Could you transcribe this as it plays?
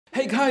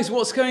Guys,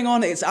 what's going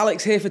on? It's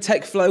Alex here for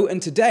TechFlow,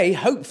 and today,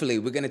 hopefully,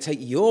 we're going to take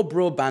your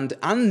broadband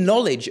and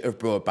knowledge of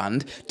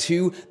broadband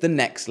to the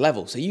next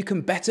level so you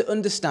can better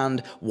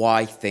understand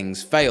why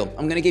things fail.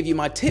 I'm going to give you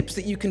my tips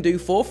that you can do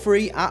for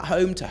free at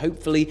home to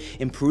hopefully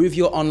improve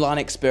your online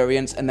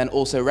experience, and then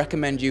also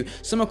recommend you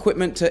some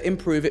equipment to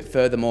improve it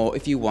furthermore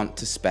if you want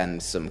to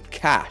spend some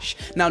cash.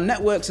 Now,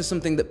 networks are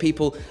something that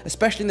people,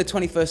 especially in the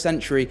 21st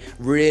century,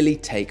 really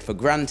take for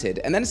granted,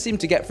 and then seem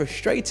to get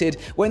frustrated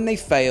when they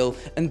fail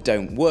and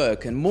don't work,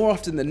 and more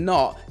often than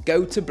not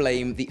go to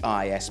blame the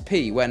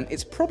ISP when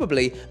it's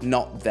probably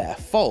not their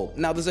fault.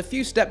 Now, there's a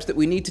few steps that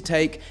we need to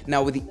take.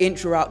 Now, with the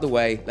intro out the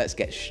way, let's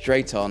get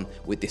straight on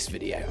with this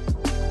video.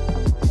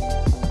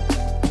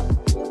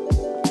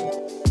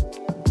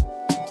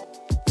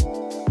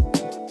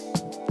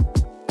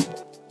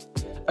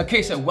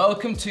 Okay, so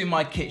welcome to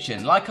my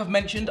kitchen. Like I've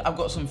mentioned, I've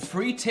got some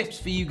free tips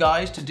for you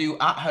guys to do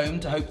at home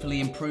to hopefully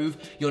improve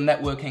your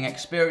networking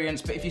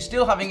experience. But if you're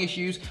still having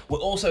issues, we're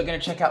also going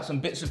to check out some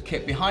bits of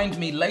kit behind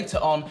me later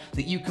on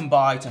that you can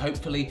buy to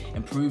hopefully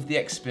improve the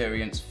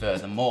experience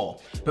furthermore.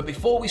 But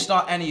before we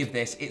start any of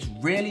this, it's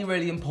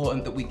really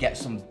important that we get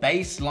some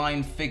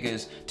baseline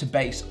figures to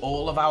base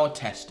all of our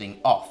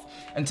testing off.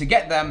 And to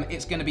get them,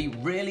 it's going to be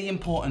really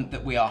important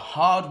that we are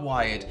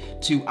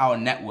hardwired to our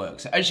network.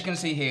 So as you can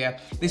see here,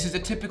 this is a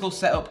typical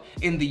setup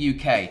in the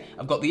UK.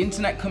 I've got the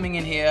internet coming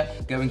in here,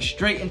 going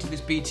straight into this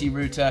BT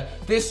router.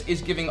 This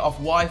is giving off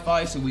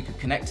Wi-Fi, so we could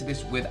connect to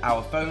this with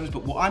our phones.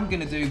 But what I'm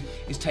going to do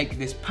is take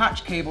this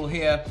patch cable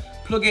here,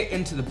 plug it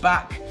into the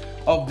back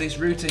of this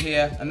router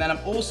here, and then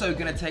I'm also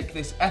going to take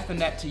this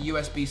Ethernet to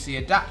USB-C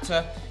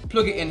adapter,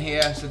 plug it in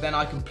here, so then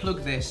I can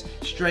plug this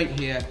straight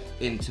here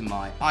into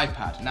my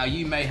iPad. Now,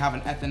 you may have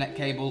an Ethernet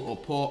cable or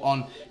port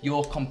on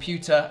your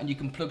computer and you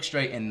can plug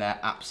straight in there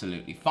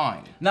absolutely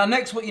fine. Now,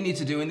 next, what you need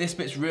to do, and this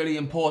bit's really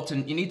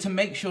important, you need to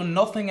make sure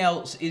nothing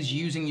else is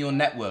using your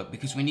network,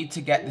 because we need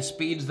to get the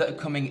speeds that are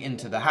coming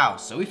into the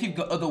house. So if you've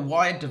got other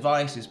wired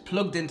devices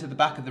plugged into the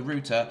back of the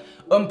router,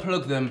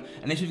 unplug them,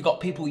 and if you've got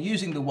people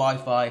using the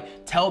Wi-Fi,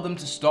 tell them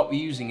to stop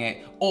using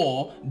it,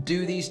 or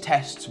do these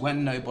tests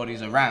when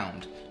nobody's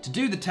around. To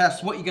do the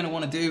test, what you're going to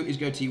want to do is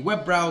go to your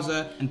web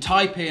browser and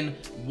type in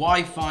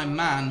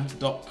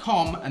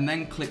wifiman.com and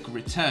then click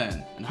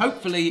return. And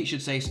hopefully it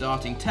should say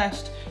starting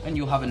test and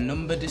you'll have a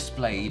number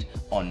displayed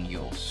on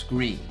your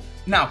screen.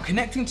 Now,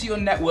 connecting to your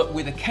network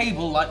with a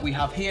cable like we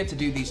have here to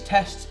do these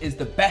tests is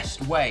the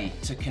best way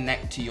to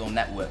connect to your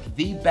network.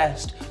 The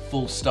best,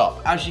 full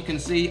stop. As you can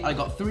see, I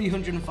got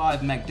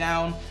 305 meg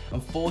down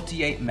and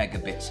 48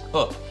 megabits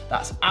up.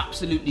 That's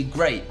absolutely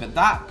great, but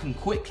that can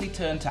quickly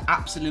turn to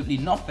absolutely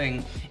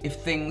nothing if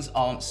things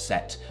aren't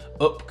set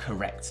up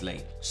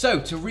correctly. So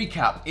to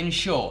recap, in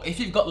short, if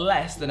you've got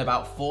less than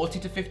about 40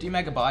 to 50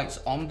 megabytes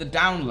on the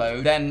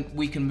download, then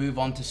we can move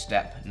on to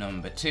step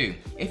number 2.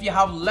 If you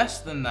have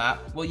less than that,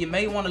 well, you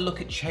may want to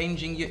look at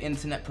changing your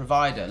internet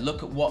provider,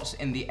 look at what's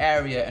in the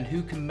area and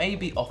who can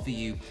maybe offer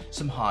you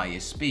some higher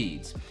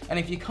speeds. And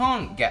if you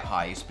can't get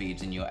higher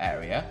speeds in your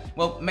area,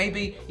 well,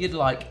 maybe you'd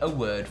like a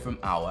word from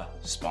our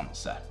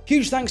sponsor.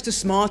 Huge thanks to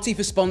Smarty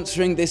for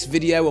sponsoring this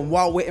video, and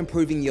while we're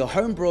improving your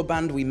home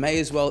broadband, we may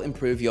as well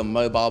improve your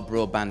mobile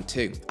broadband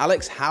too.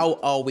 Alex, how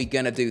are we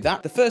gonna do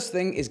that? The first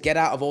thing is get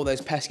out of all those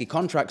pesky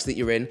contracts that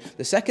you're in.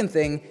 The second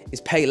thing is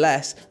pay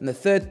less. And the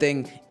third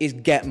thing is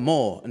get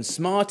more. And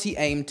Smarty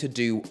aim to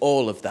do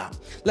all of that.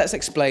 Let's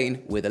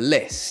explain with a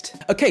list.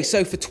 Okay,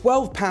 so for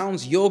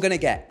 £12, you're gonna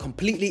get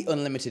completely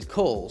unlimited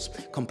calls,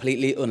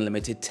 completely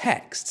unlimited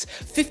texts,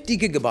 50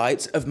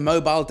 gigabytes of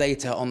mobile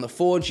data on the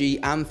 4G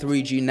and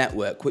 3G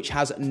network, which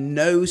has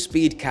no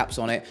speed caps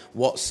on it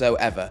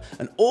whatsoever.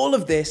 And all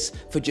of this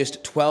for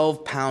just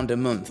 £12 a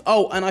month.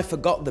 Oh, and I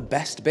forgot the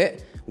best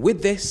bit.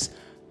 With this,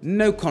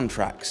 no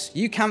contracts.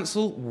 You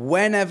cancel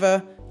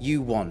whenever you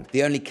want.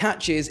 The only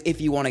catch is, if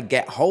you want to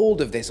get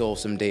hold of this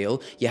awesome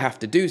deal, you have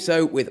to do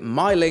so with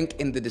my link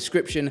in the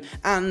description,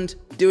 and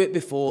do it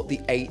before the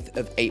 8th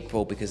of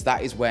April, because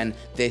that is when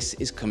this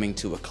is coming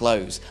to a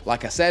close.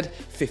 Like I said,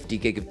 50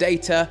 gig of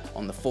data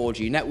on the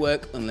 4G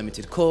network,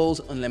 unlimited calls,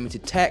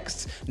 unlimited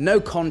texts, no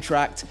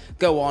contract.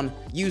 Go on,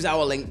 use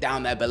our link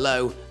down there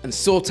below and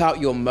sort out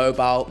your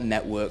mobile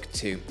network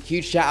too.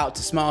 Huge shout out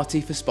to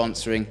Smarty for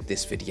sponsoring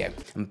this video.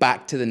 And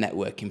back to the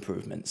network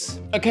improvements.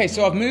 Okay,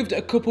 so I've moved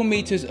a couple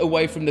meters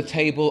away from the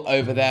table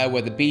over there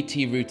where the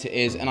BT router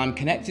is, and I'm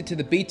connected to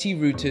the BT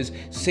router's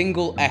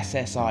single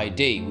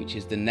SSID, which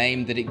is the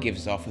name that it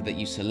gives off that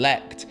you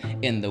select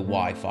in the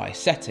Wi-Fi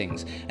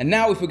settings. And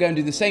now if we're going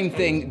to do the same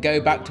thing,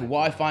 go back to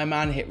Wi-Fi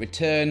Man, hit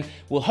return,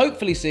 we'll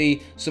hopefully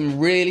see some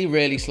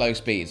really slow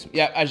speeds.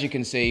 Yeah, as you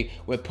can see,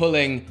 we're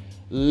pulling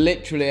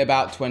literally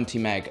about 20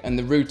 meg and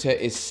the router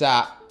is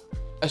sat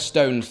a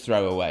stone's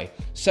throw away.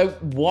 So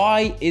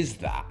why is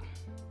that?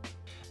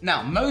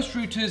 Now, most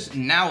routers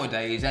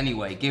nowadays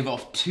anyway give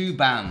off 2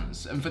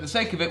 bands, and for the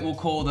sake of it, we'll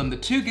call them the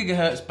 2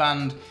 GHz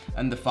band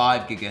and the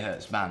 5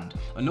 GHz band.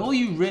 And all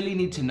you really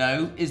need to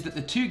know is that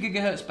the 2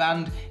 GHz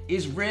band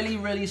is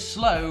really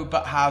slow,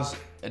 but has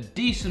a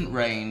decent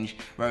range,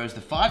 whereas the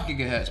 5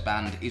 GHz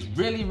band is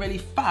really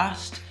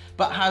fast,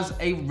 but has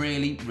a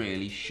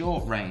really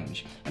short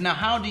range. And now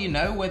how do you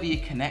know whether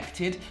you're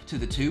connected to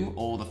the 2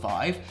 or the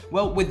 5?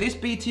 Well, with this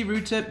BT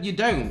router, you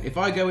don't. If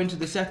I go into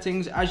the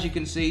settings, as you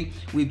can see,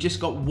 we've just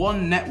got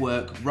one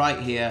network right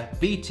here,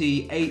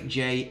 BT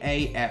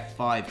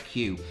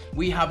 8J-AF5Q.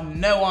 We have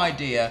no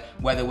idea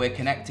whether we're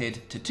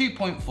connected to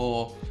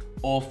 2.4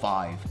 or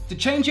 5. To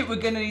change it, we're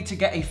going to need to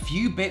get a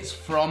few bits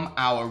from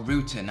our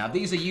router. Now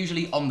these are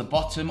usually on the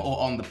bottom or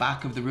on the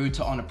back of the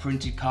router on a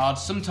printed card,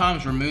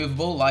 sometimes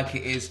removable like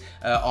it is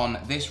on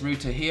this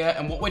router here,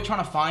 and what we're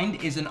trying to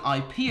find is an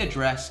IP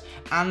address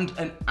and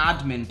an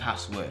admin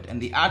password,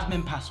 and the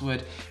admin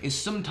password is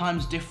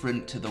sometimes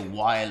different to the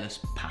wireless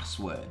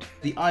password.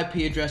 The IP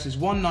address is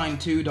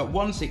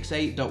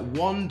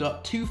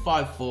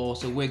 192.168.1.254,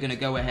 so we're going to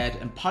go ahead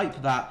and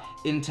pipe that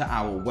into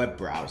our web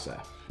browser.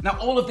 Now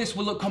all of this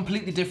will look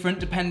completely different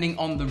depending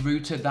on the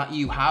router that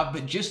you have,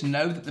 but just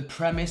know that the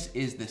premise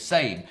is the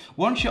same.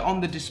 Once you're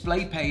on the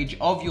display page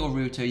of your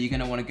router, you're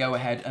going to want to go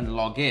ahead and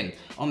log in.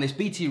 On this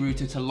BT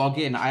router, to log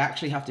in, I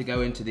actually have to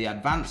go into the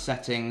advanced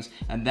settings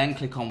and then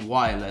click on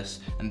wireless,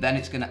 and then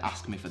it's going to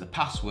ask me for the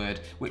password,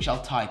 which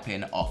I'll type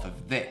in off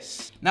of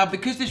this. Now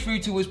because this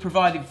router was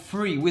provided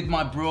free with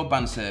my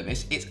broadband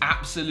service, it's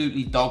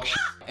absolutely dog shit,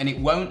 and it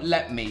won't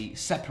let me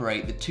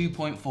separate the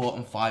 2.4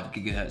 and 5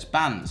 gigahertz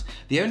bands.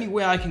 The only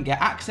way I can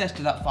get access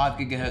to that 5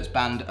 gigahertz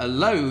band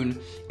alone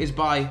is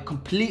by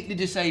completely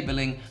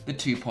disabling the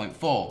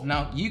 2.4.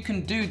 Now you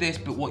can do this,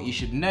 but what you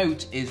should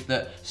note is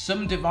that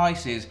some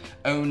devices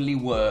only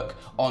work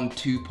on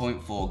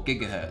 2.4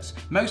 gigahertz.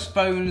 Most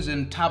phones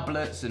and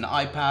tablets and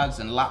iPads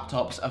and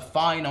laptops are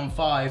fine on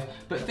 5,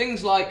 but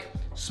things like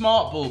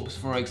smart bulbs,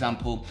 for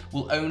example,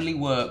 will only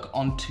work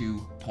on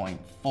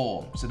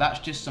 2.4. So that's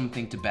just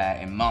something to bear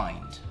in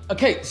mind.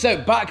 Okay, so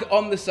back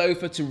on the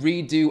sofa to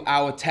redo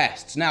our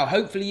tests. Now,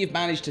 hopefully you've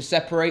managed to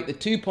separate the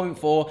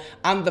 2.4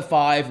 and the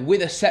 5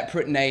 with a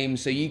separate name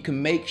so you can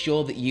make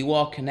sure that you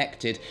are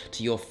connected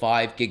to your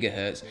 5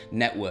 gigahertz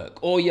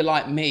network. Or you're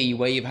like me,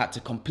 where you've had to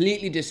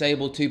completely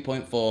disable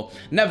 2.4.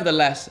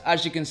 Nevertheless,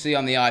 as you can see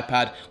on the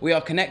iPad, we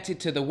are connected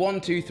to the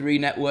 123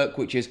 network,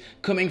 which is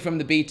coming from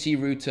the BT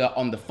router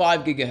on the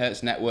 5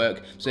 gigahertz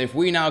network. So if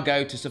we now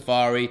go to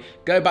Safari,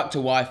 go back to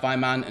Wi-Fi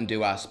Man and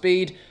do our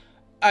speed,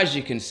 as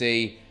you can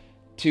see,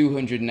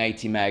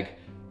 280 meg,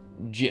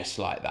 just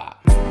like that.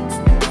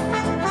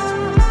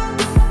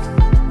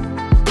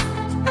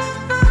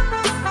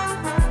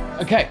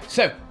 Okay,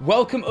 so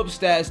welcome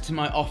upstairs to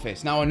my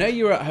office. Now I know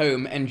you're at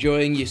home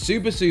enjoying your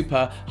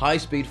super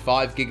high-speed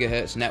 5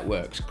 gigahertz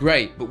networks.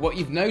 Great, but what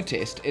you've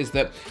noticed is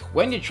that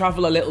when you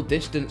travel a little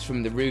distance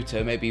from the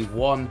router, maybe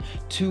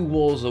 1-2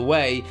 walls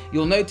away,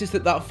 you'll notice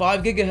that that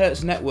 5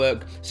 gigahertz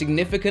network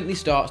significantly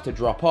starts to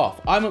drop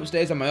off. I'm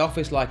upstairs in my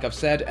office, like I've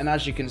said, and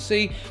as you can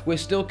see, we're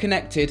still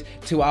connected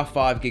to our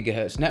 5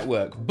 gigahertz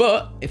network.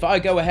 But if I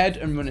go ahead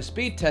and run a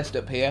speed test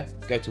up here,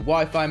 go to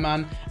Wi-Fi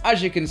Man,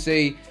 as you can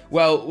see,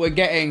 well, we're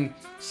getting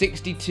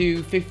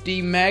 62,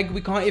 50 meg.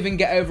 We can't even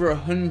get over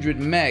 100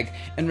 meg.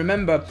 And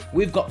remember,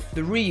 we've got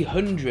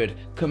 300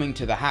 coming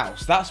to the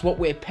house. That's what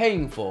we're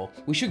paying for.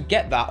 We should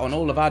get that on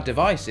all of our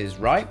devices,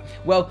 right?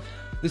 Well,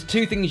 there's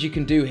two things you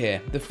can do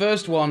here. The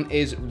first one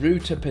is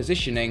router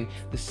positioning.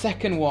 The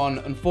second one,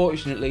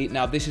 unfortunately,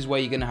 now this is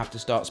where you're gonna have to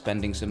start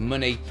spending some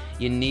money.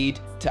 You need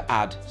to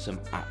add some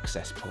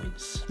access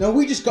points. Now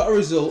we just got a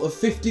result of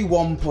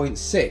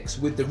 51.6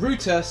 with the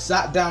router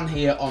sat down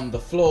here on the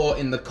floor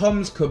in the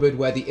comms cupboard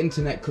where the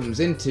internet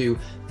comes into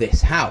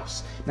this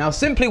house. Now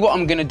simply what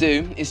I'm gonna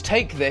do is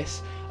take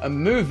this and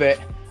move it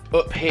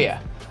up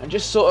here and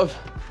just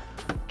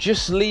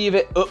leave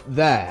it up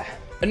there.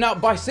 And now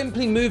by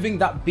simply moving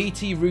that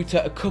BT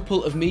router a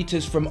couple of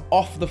meters from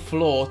off the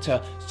floor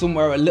to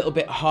somewhere a little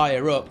bit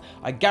higher up,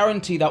 I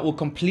guarantee that will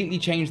completely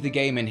change the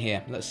game in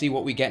here. Let's see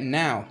what we get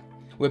now.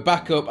 We're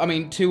back up,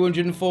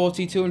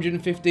 240,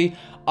 250,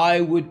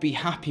 I would be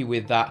happy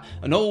with that.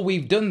 And all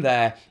we've done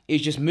there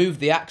is just move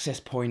the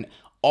access point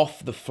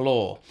off the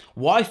floor.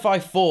 Wi-Fi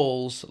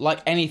falls like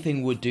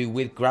anything would do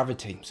with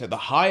gravity, so the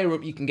higher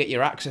up you can get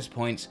your access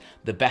points,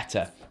 the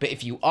better. But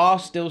if you are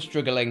still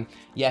struggling,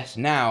 yes,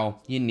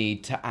 now you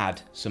need to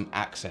add some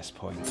access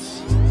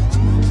points.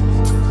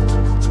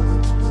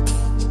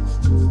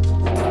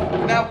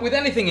 Now, with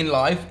anything in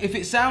life, if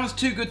it sounds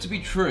too good to be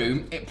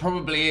true, it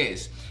probably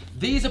is.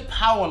 These are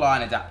power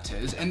line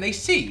adapters, and they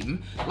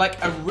seem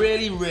like a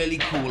really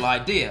cool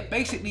idea.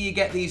 Basically, you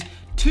get these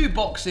two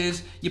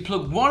boxes, you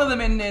plug one of them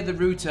in near the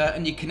router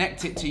and you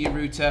connect it to your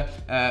router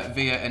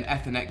via an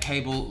Ethernet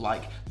cable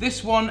like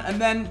this one, and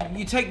then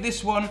you take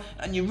this one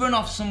and you run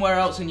off somewhere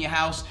else in your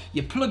house,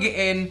 you plug it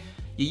in,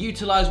 you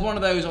utilize one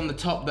of those on the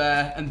top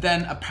there, and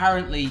then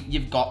apparently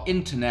you've got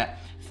internet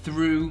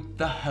through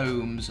the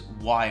home's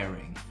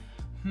wiring.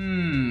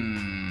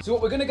 So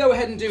what we're going to go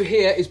ahead and do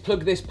here is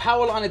plug this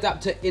power line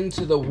adapter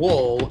into the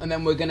wall, and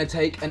then we're going to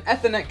take an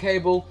Ethernet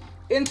cable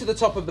into the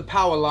top of the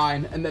power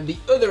line, and then the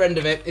other end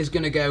of it is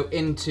going to go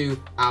into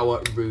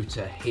our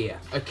router here.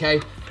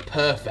 Okay,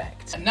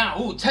 perfect. And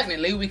now,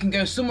 technically, we can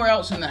go somewhere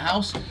else in the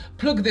house,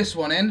 plug this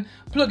one in,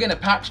 plug in a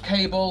patch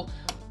cable,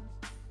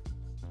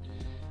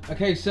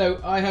 Okay, so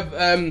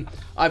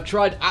I've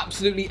tried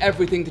absolutely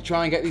everything to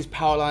try and get these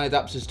power line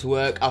adapters to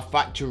work. I've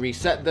factory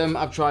reset them,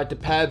 I've tried to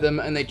pair them,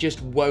 and they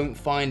just won't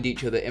find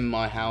each other in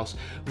my house.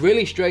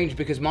 Really strange,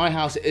 because my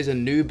house is a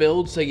new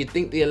build, so you'd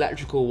think the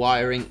electrical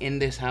wiring in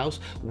this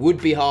house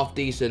would be half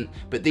decent,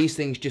 but these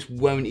things just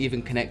won't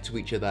even connect to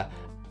each other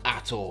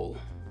at all.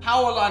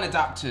 Power line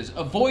adapters,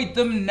 avoid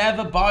them,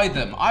 never buy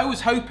them. I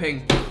was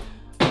hoping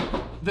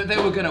that they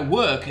were gonna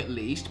work at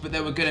least, but they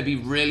were gonna be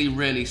really,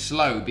 really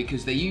slow,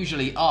 because they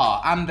usually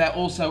are, and they're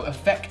also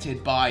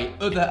affected by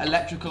other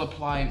electrical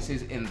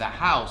appliances in the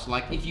house.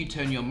 Like if you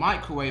turn your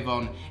microwave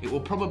on, it will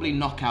probably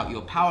knock out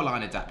your power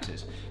line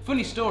adapters.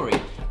 Funny story,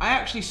 I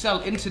actually sell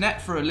internet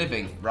for a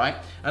living, right?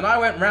 And I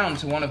went round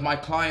to one of my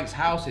clients'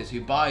 houses who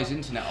buys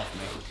internet off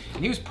me,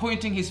 and he was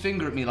pointing his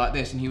finger at me like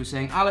this, and he was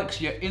saying, "Alex,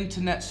 your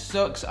internet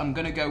sucks, I'm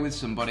gonna go with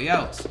somebody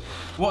else."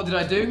 What did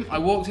I do? I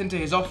walked into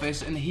his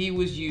office and he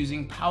was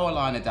using power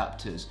line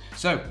adapters.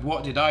 So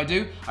what did I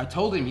do? I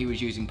told him he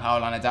was using power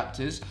line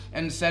adapters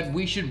and said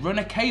we should run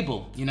a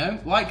cable, you know,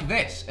 like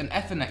this, an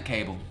Ethernet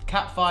cable,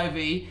 Cat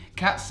 5e,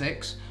 Cat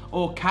 6,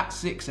 or Cat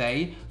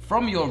 6a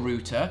from your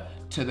router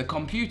to the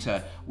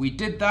computer. We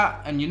did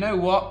that, and you know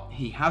what?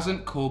 He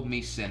hasn't called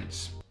me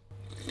since.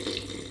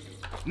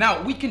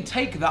 Now, we can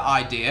take that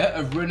idea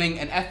of running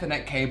an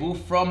Ethernet cable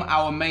from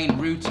our main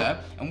router,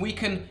 and we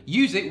can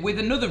use it with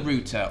another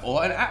router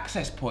or an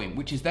access point,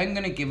 which is then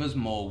going to give us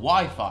more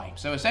Wi-Fi.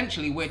 So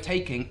essentially, we're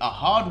taking a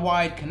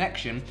hardwired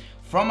connection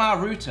from our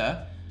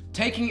router,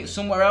 taking it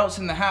somewhere else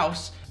in the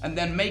house, and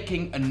then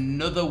making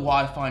another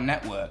Wi-Fi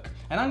network.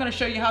 And I'm going to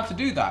show you how to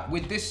do that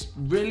with this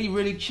really,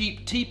 really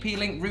cheap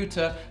TP-Link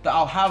router that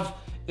I'll have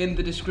in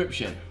the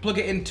description. Plug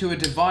it into a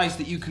device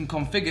that you can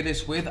configure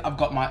this with. I've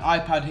got my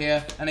iPad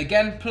here, and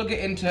again, plug it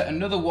into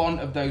another one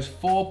of those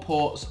 4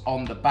 ports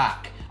on the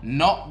back,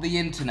 not the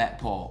internet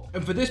port.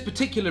 And for this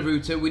particular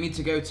router, we need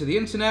to go to the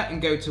internet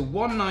and go to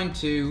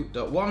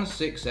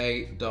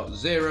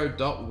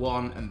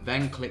 192.168.0.1 and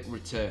then click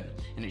return.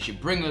 And it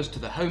should bring us to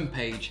the home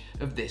page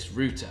of this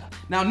router.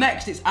 Now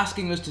next, it's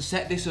asking us to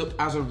set this up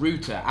as a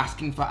router,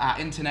 asking for our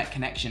internet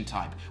connection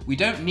type. We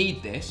don't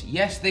need this.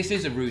 Yes, this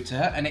is a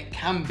router and it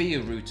can be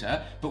a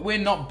router, but we're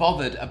not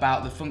bothered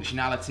about the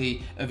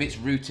functionality of its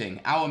routing.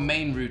 Our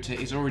main router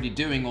is already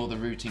doing all the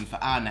routing for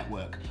our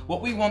network.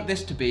 What we want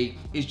this to be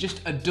is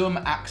just a dumb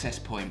access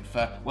point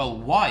for, well,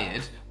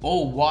 wired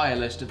or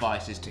wireless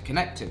devices to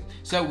connect to.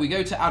 So we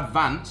go to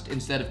advanced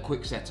instead of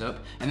quick setup,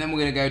 and then we're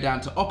going to go down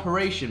to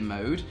operation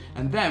mode,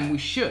 and then we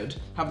should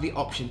have the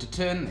option to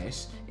turn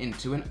this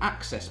into an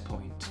access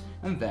point.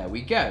 And there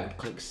we go,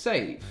 click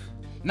save.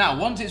 Now,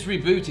 once it's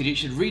rebooted, it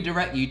should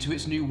redirect you to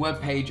its new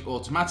web page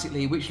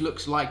automatically, which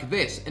looks like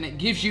this, and it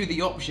gives you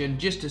the option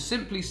just to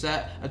simply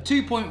set a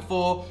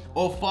 2.4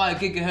 or 5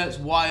 gigahertz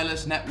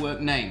wireless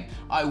network name.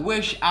 I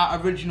wish our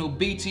original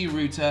BT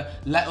router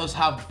let us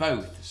have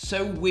both.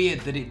 So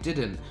weird that it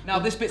didn't. Now,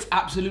 this bit's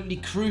absolutely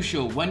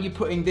crucial. When you're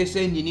putting this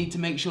in, you need to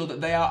make sure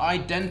that they are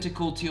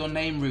identical to your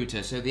name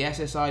router, so the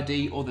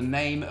SSID or the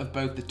name of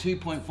both the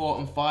 2.4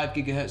 and 5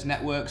 gigahertz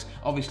networks.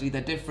 Obviously,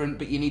 they're different,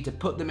 but you need to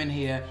put them in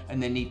here,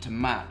 and they need to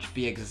match,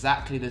 be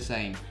exactly the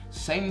same.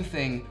 Same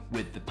thing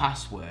with the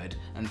password,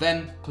 and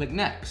then click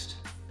next.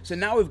 So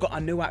now we've got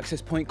our new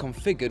access point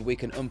configured, we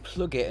can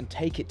unplug it and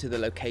take it to the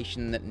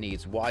location that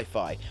needs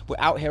Wi-Fi. We're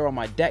out here on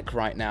my deck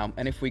right now,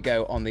 and if we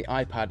go on the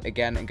iPad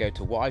again and go to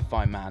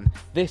Wi-Fi man,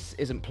 this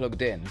isn't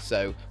plugged in,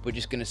 so we're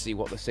just gonna see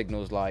what the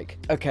signal's like.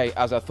 Okay,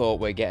 as I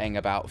thought, we're getting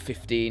about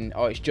 15,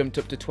 it's jumped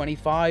up to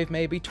 25,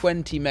 maybe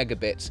 20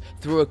 megabits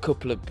through a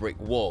couple of brick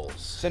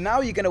walls. So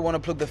now you're gonna wanna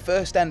plug the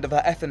first end of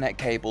our Ethernet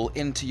cable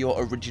into your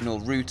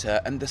original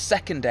router, and the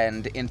second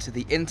end into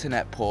the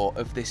internet port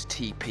of this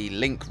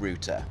TP-Link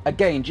router.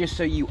 Again, just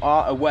so you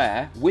are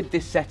aware, with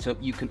this setup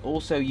you can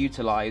also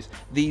utilize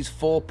these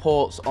 4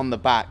 ports on the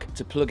back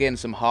to plug in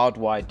some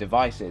hardwired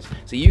devices.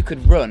 So you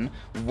could run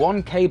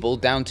one cable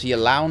down to your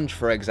lounge,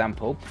 for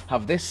example,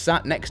 have this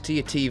sat next to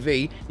your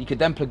TV, you could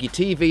then plug your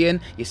TV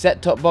in, your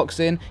set-top box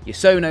in, your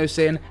Sonos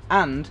in,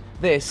 and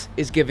this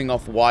is giving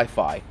off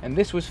Wi-Fi. And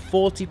this was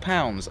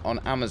 £40 on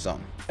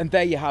Amazon. And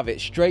there you have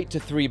it, straight to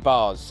 3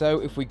 bars.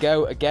 So if we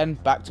go again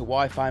back to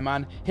Wi-Fi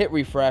man, hit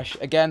refresh,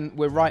 again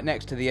we're right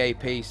next to the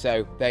AP,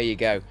 so there you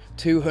go,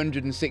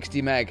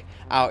 260 meg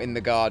out in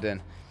the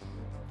garden.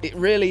 It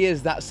really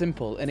is that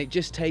simple, and it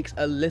just takes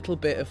a little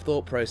bit of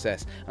thought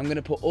process. I'm going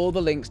to put all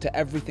the links to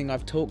everything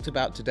I've talked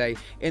about today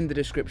in the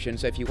description,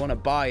 so if you want to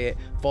buy it,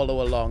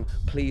 follow along,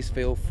 please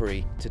feel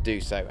free to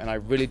do so. And I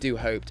really do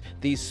hope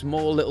these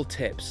small little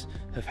tips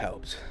have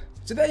helped.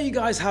 So there you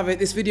guys have it.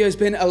 This video has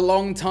been a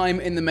long time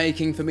in the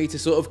making for me to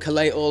sort of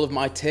collate all of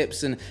my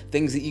tips and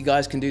things that you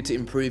guys can do to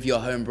improve your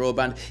home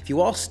broadband. If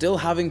you are still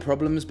having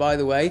problems, by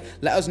the way,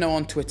 let us know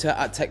on Twitter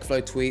at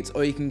TechFlow Tweets,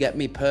 or you can get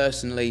me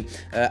personally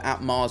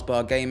at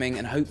Marsbar Gaming,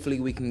 and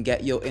hopefully we can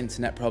get your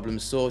internet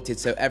problems sorted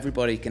so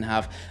everybody can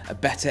have a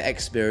better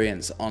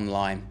experience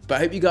online. But I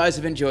hope you guys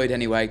have enjoyed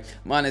anyway.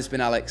 Mine has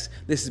been Alex.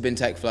 This has been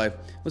TechFlow.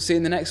 We'll see you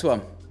in the next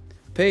one.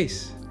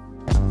 Peace.